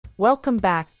Welcome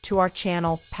back to our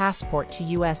channel, Passport to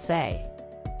USA.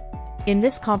 In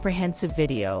this comprehensive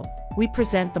video, we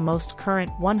present the most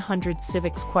current 100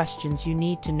 civics questions you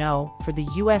need to know for the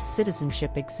U.S.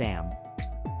 citizenship exam.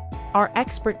 Our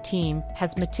expert team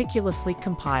has meticulously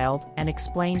compiled and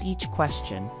explained each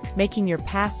question, making your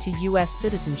path to U.S.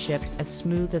 citizenship as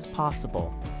smooth as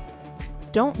possible.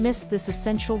 Don't miss this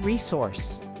essential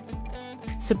resource.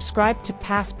 Subscribe to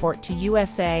Passport to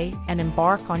USA and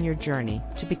embark on your journey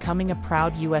to becoming a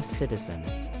proud U.S. citizen.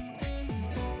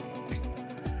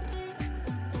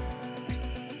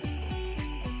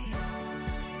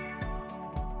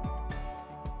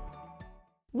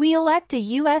 We elect a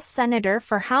U.S. Senator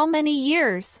for how many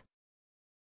years?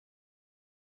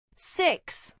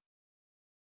 6.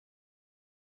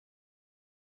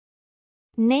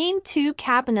 Name 2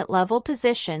 cabinet-level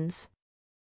positions.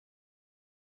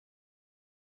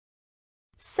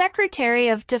 Secretary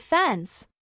of Defense,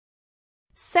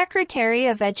 Secretary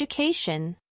of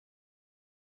Education.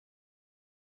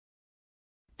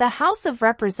 The House of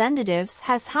Representatives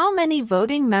has how many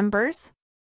voting members?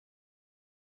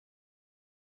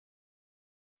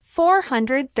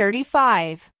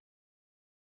 435.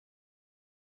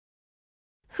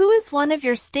 Who is one of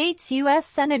your state's U.S.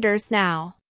 senators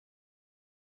now?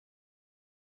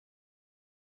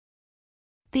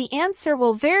 The answer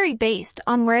will vary based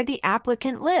on where the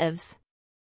applicant lives.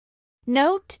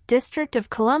 Note: District of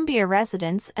Columbia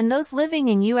residents and those living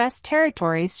in U.S.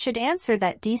 territories should answer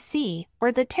that D.C.,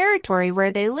 or the territory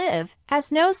where they live,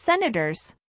 has no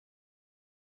senators.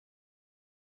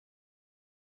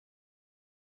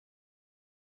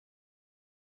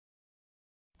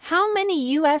 How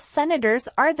many U.S. senators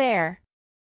are there?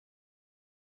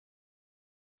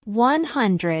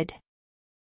 100.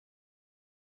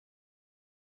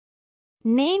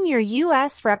 Name your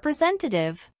U.S.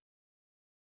 representative.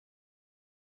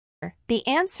 The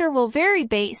answer will vary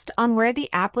based on where the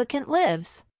applicant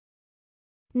lives.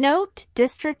 Note: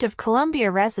 District of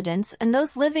Columbia residents and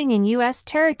those living in U.S.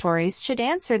 territories should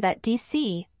answer that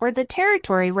D.C., or the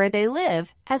territory where they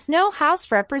live, has no House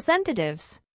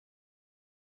representatives.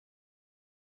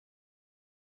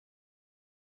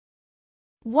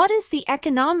 What is the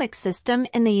economic system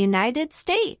in the United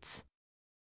States?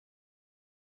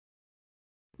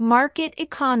 Market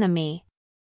economy.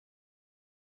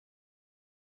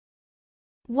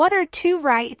 What are 2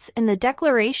 rights in the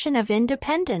Declaration of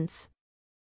Independence?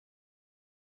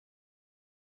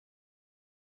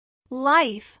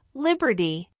 Life,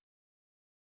 liberty.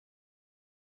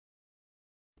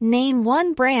 Name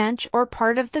 1 branch or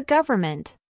part of the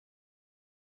government.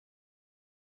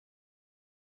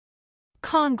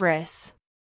 Congress.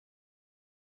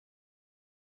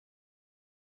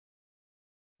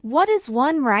 What is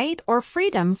 1 right or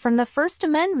freedom from the First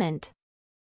Amendment?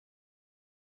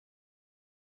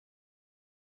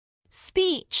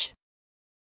 Speech.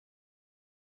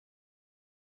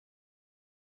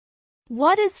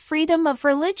 What is freedom of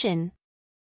religion?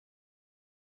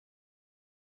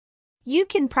 You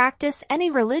can practice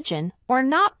any religion or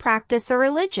not practice a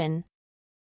religion.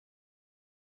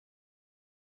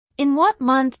 In what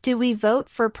month do we vote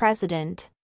for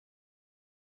president?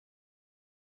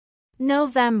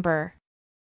 November.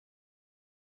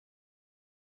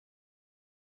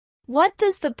 What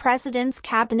does the president's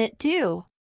cabinet do?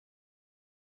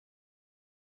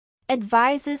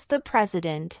 Advises the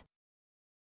president.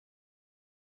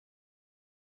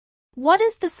 What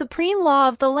is the supreme law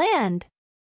of the land?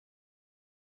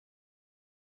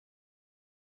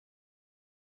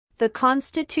 The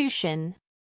Constitution.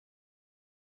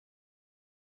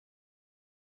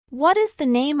 What is the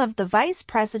name of the Vice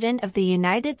President of the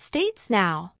United States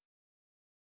now?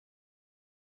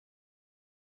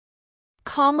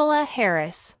 Kamala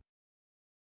Harris.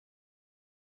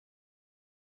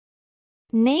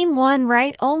 Name 1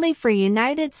 right only for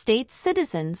United States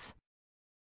citizens.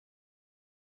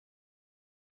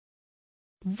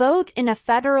 Vote in a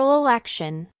federal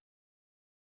election.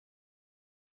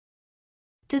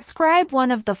 Describe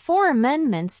one of the 4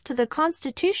 amendments to the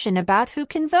Constitution about who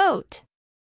can vote.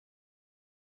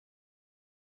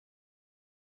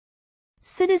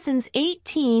 Citizens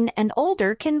 18 and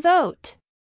older can vote.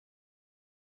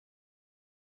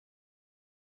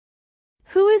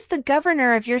 Who is the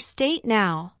governor of your state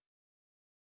now?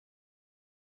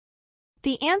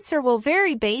 The answer will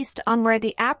vary based on where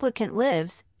the applicant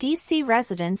lives. D.C.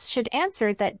 residents should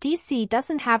answer that D.C.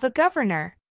 doesn't have a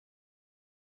governor.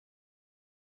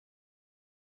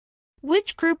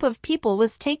 Which group of people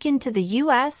was taken to the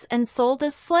U.S. and sold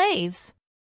as slaves?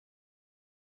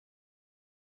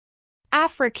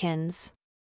 Africans.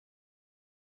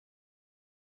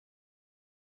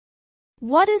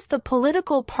 What is the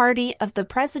political party of the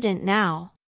president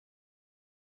now?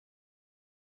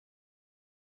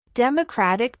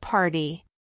 Democratic Party.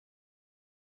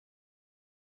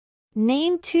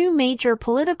 Name two major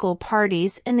political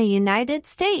parties in the United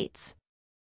States.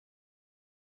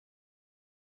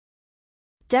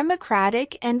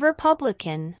 Democratic and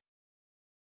Republican.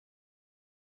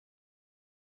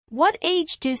 What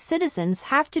age do citizens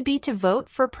have to be to vote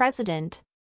for president?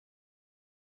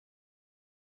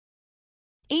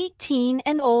 18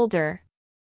 and older.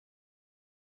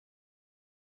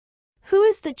 Who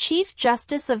is the Chief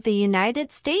Justice of the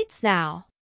United States now?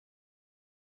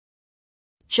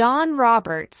 John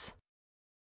Roberts.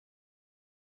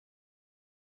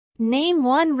 Name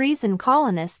one reason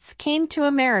colonists came to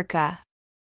America.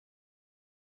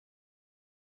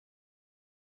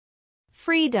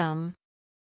 Freedom.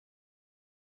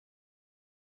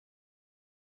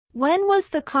 When was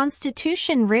the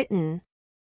Constitution written?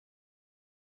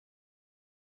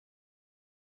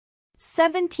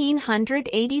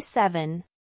 1787.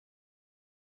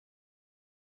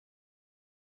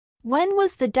 When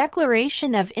was the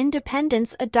Declaration of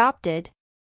Independence adopted?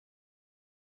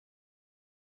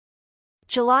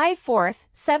 July 4,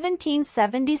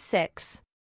 1776.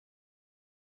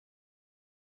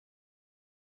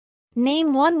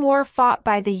 Name one war fought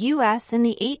by the U.S. in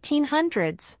the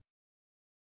 1800s.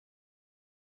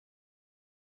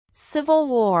 Civil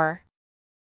War.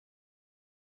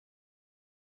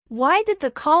 Why did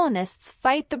the colonists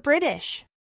fight the British?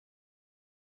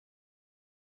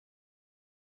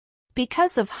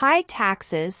 Because of high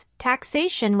taxes,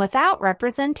 taxation without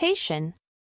representation.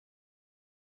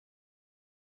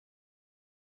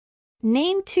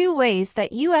 Name two ways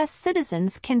that U.S.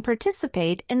 citizens can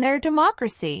participate in their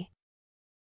democracy.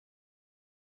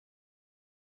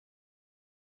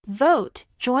 Vote,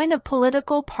 join a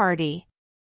political party.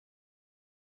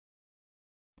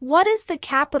 What is the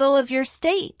capital of your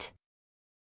state?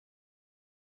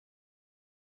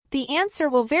 The answer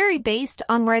will vary based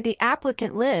on where the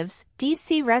applicant lives.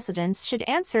 D.C. residents should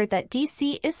answer that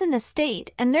D.C. isn't a state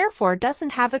and therefore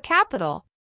doesn't have a capital.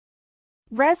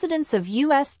 Residents of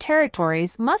U.S.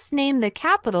 territories must name the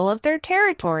capital of their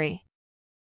territory.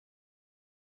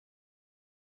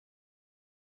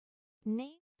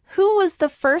 Name. Who was the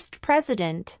first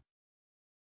president?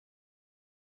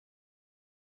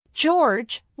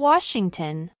 George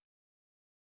Washington.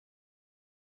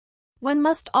 When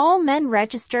must all men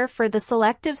register for the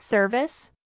Selective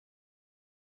Service?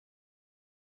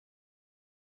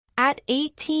 At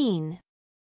 18.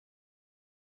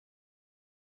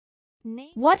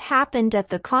 What happened at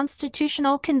the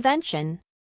Constitutional Convention?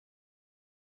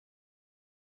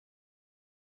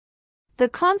 The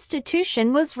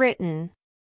Constitution was written.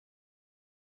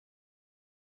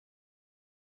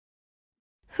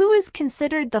 Who is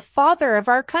considered the father of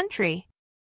our country?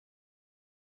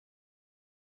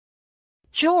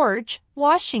 George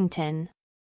Washington.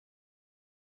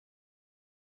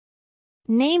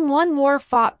 Name one war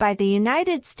fought by the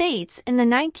United States in the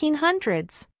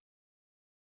 1900s.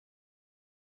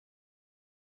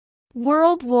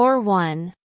 World War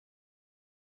I.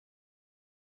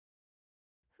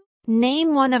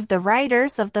 Name one of the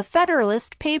writers of the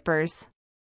Federalist Papers.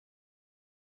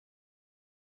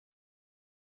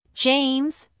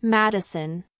 James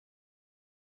Madison.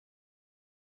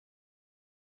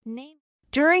 Name.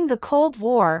 During the Cold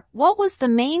War, what was the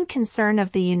main concern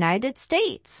of the United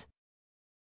States?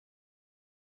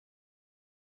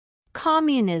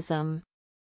 Communism.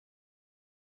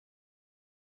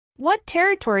 What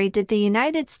territory did the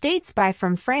United States buy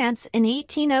from France in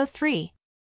 1803?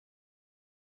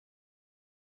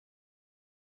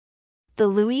 The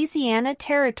Louisiana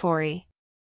Territory.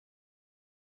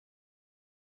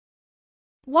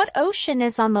 What ocean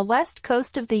is on the west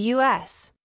coast of the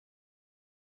U.S.?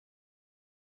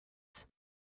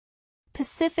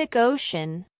 Pacific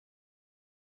Ocean.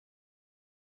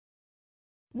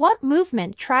 What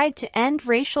movement tried to end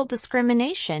racial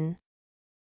discrimination?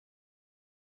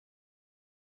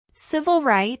 Civil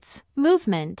Rights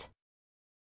Movement.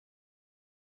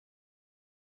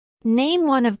 Name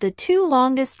one of the two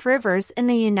longest rivers in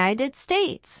the United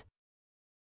States.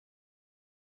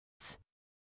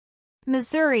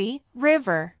 Missouri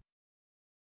River.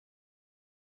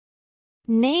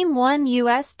 Name one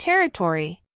U.S.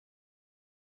 territory.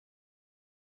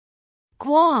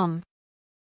 Guam.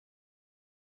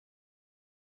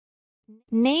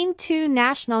 Name two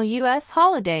national U.S.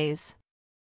 holidays.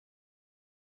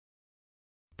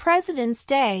 President's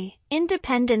Day,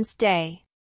 Independence Day.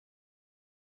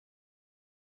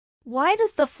 Why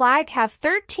does the flag have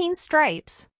 13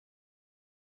 stripes?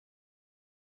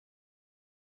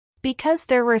 Because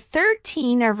there were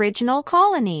 13 original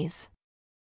colonies.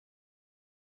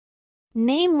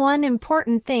 Name one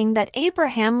important thing that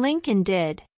Abraham Lincoln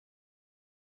did.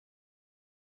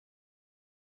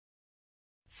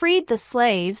 Freed the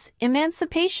slaves,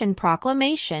 Emancipation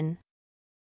Proclamation.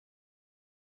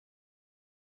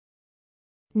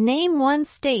 Name one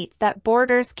state that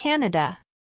borders Canada.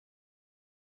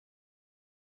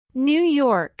 New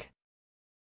York.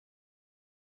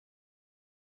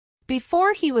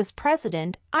 Before he was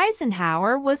president,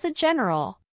 Eisenhower was a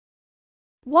general.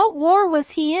 What war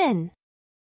was he in?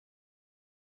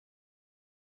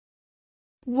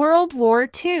 World War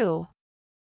II.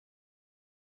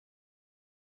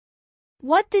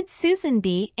 What did Susan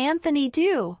B. Anthony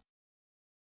do?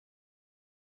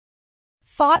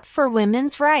 Fought for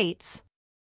women's rights.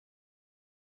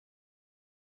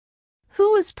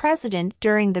 Who was president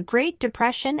during the Great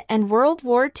Depression and World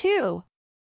War II?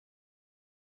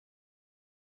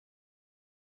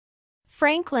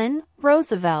 Franklin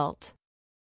Roosevelt.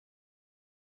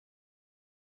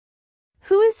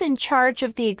 Who is in charge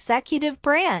of the executive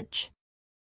branch?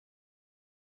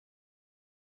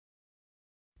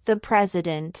 The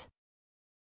President.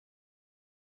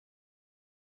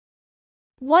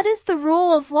 What is the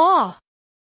rule of law?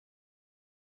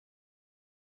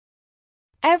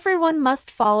 Everyone must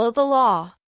follow the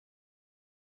law.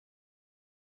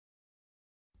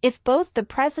 If both the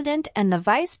president and the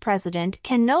vice president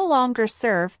can no longer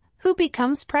serve, who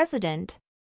becomes president?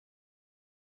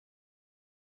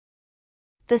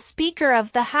 The Speaker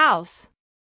of the House.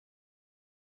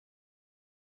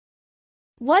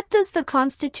 What does the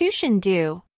Constitution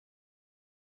do?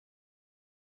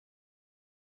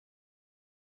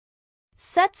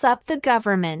 Sets up the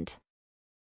government.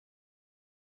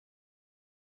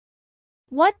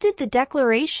 What did the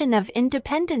Declaration of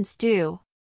Independence do?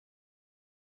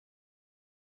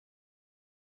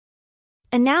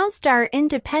 Announced our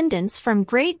independence from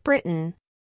Great Britain.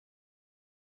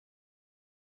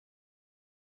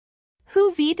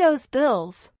 Who vetoes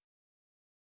bills?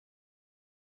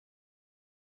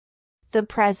 The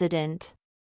President.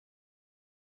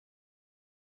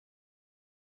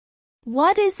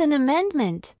 What is an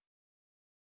amendment?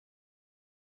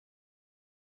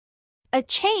 A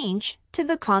change to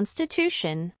the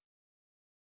Constitution.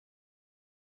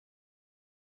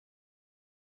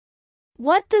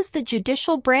 What does the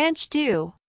judicial branch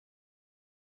do?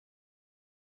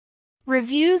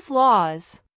 Reviews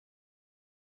laws.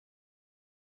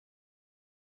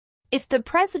 If the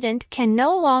president can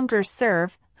no longer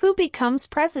serve, who becomes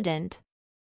president?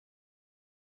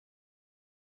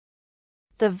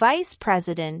 The vice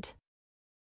president.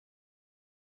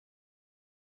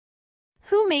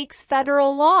 Who makes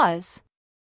federal laws?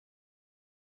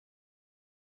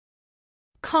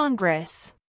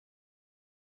 Congress.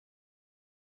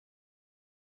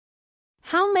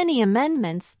 How many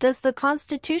amendments does the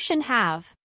Constitution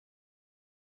have?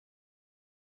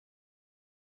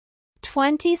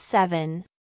 27.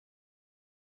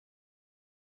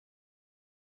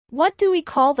 What do we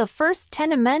call the first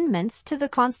 10 amendments to the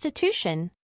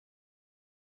Constitution?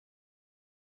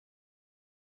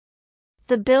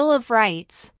 The Bill of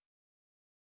Rights.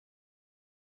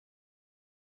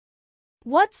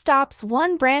 What stops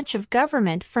one branch of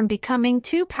government from becoming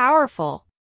too powerful?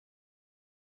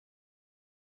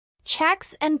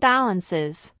 Checks and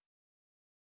balances.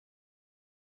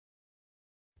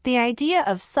 The idea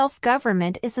of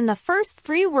self-government is in the first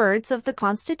 3 words of the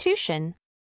Constitution.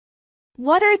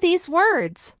 What are these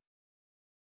words?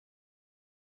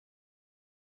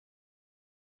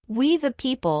 We the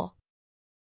people.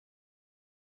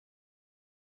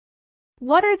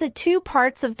 What are the 2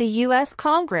 parts of the U.S.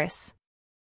 Congress?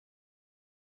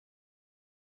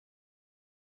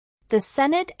 The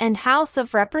Senate and House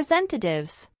of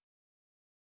Representatives.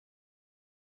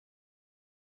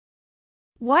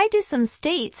 Why do some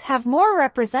states have more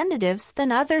representatives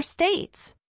than other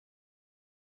states?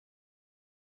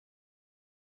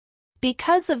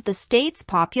 Because of the state's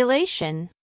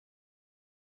population.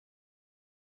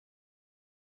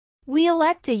 We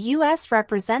elect a U.S.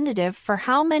 representative for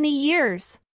how many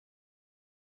years?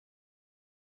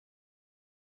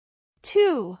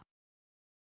 2.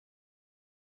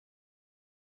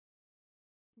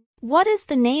 What is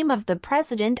the name of the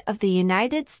President of the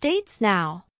United States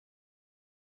now?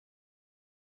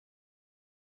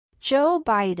 Joe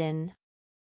Biden.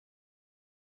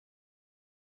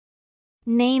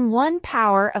 Name one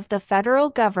power of the federal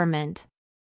government.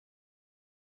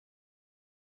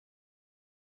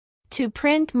 To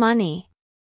print money.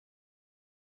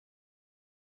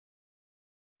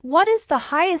 What is the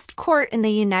highest court in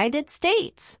the United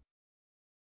States?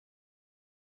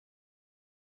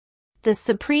 The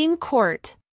Supreme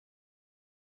Court.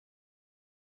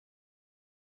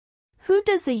 Who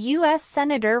does a U.S.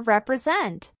 Senator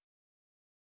represent?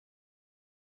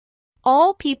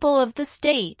 All people of the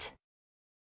state.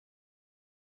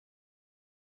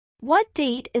 What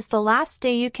date is the last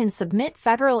day you can submit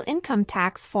federal income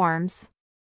tax forms?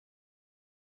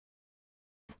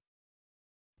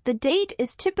 The date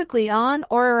is typically on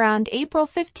or around April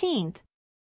 15th.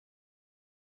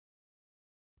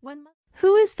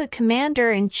 Who is the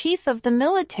Commander-in-Chief of the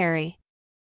military?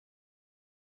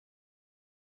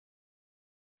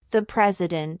 The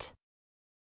President.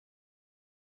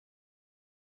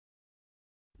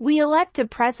 We elect a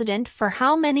president for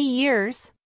how many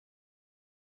years?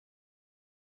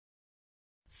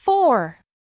 4.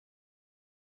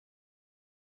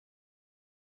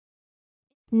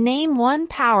 Name one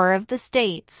power of the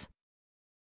states.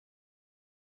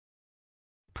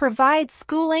 Provide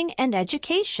schooling and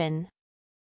education.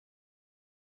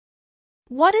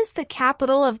 What is the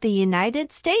capital of the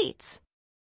United States?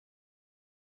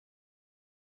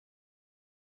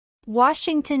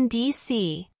 Washington,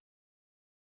 D.C.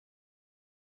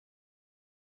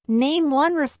 Name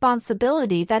one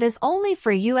responsibility that is only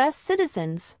for U.S.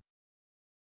 citizens.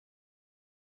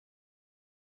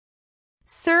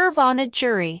 Serve on a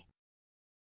jury.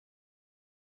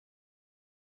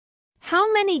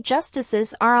 How many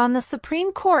justices are on the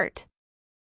Supreme Court?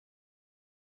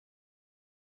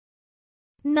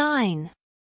 9.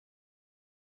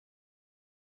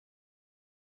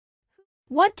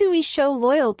 What do we show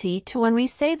loyalty to when we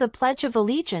say the Pledge of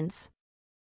Allegiance?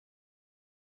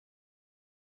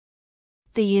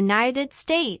 The United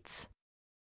States.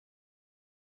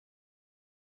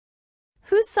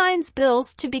 Who signs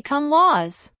bills to become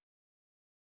laws?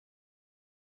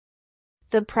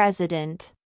 The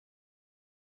President.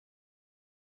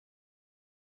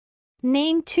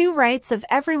 Name 2 rights of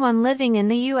everyone living in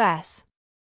the U.S.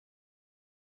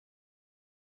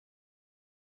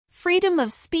 Freedom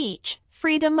of speech,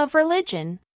 freedom of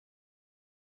religion.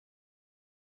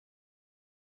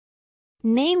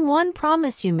 Name one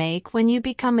promise you make when you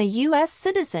become a U.S.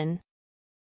 citizen.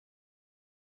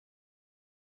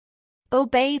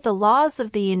 Obey the laws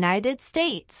of the United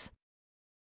States.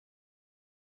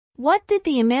 What did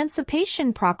the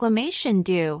Emancipation Proclamation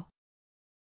do?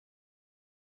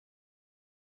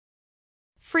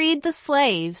 Freed the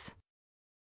slaves.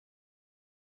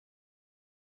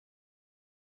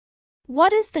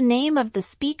 What is the name of the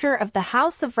Speaker of the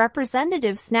House of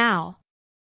Representatives now?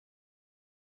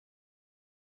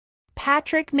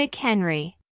 Patrick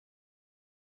McHenry.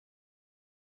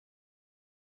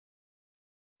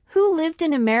 Who lived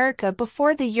in America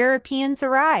before the Europeans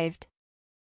arrived?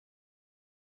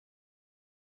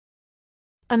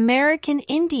 American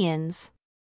Indians.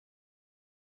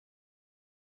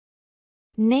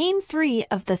 Name 3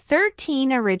 of the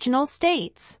 13 original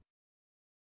states.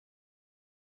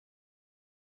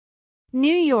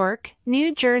 New York,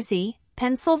 New Jersey,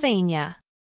 Pennsylvania.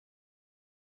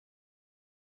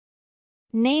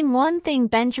 Name one thing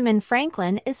Benjamin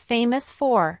Franklin is famous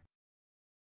for.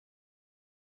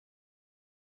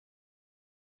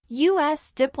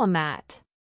 U.S. diplomat.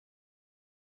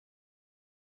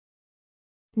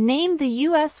 Name the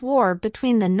U.S. war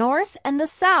between the North and the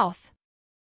South.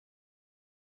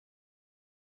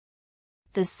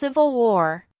 The Civil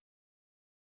War.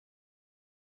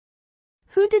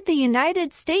 Who did the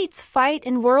United States fight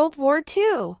in World War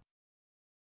II?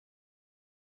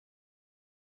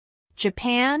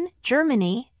 Japan,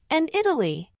 Germany, and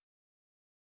Italy.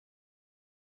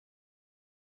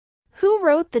 Who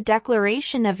wrote the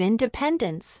Declaration of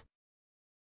Independence?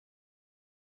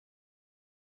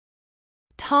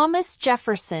 Thomas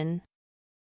Jefferson.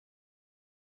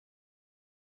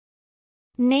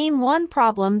 Name one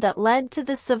problem that led to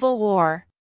the Civil War.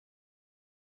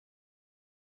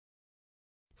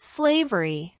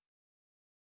 Slavery.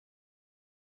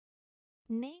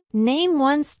 Name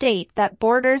one state that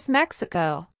borders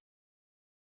Mexico.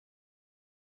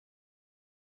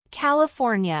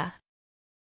 California.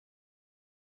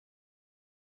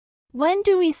 When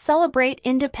do we celebrate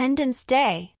Independence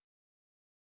Day?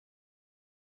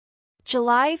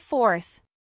 July 4th.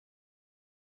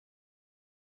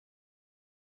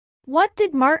 What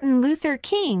did Martin Luther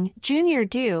King, Jr.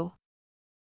 do?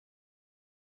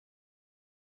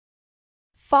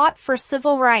 Fought for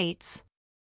civil rights.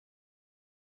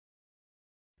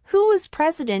 Who was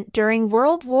president during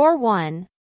World War I?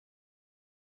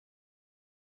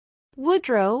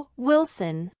 Woodrow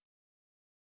Wilson.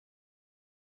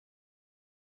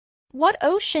 What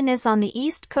ocean is on the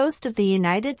east coast of the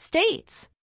United States?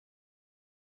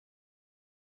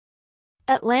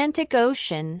 Atlantic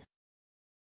Ocean.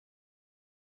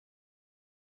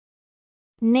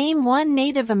 Name one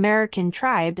Native American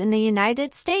tribe in the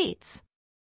United States.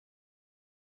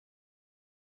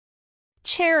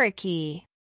 Cherokee.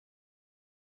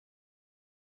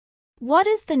 What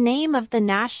is the name of the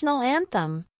national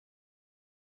anthem?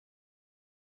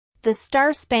 The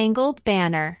Star-Spangled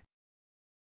Banner.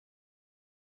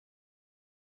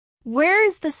 Where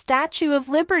is the Statue of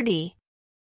Liberty?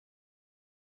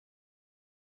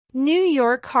 New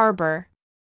York Harbor.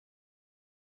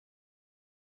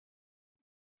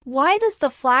 Why does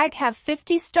the flag have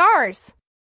 50 stars?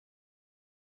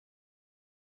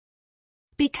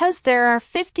 Because there are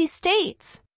 50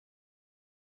 states.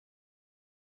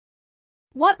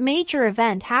 What major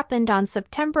event happened on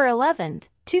September 11,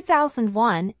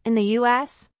 2001, in the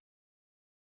U.S.?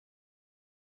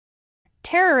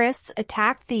 Terrorists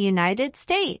attacked the United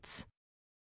States.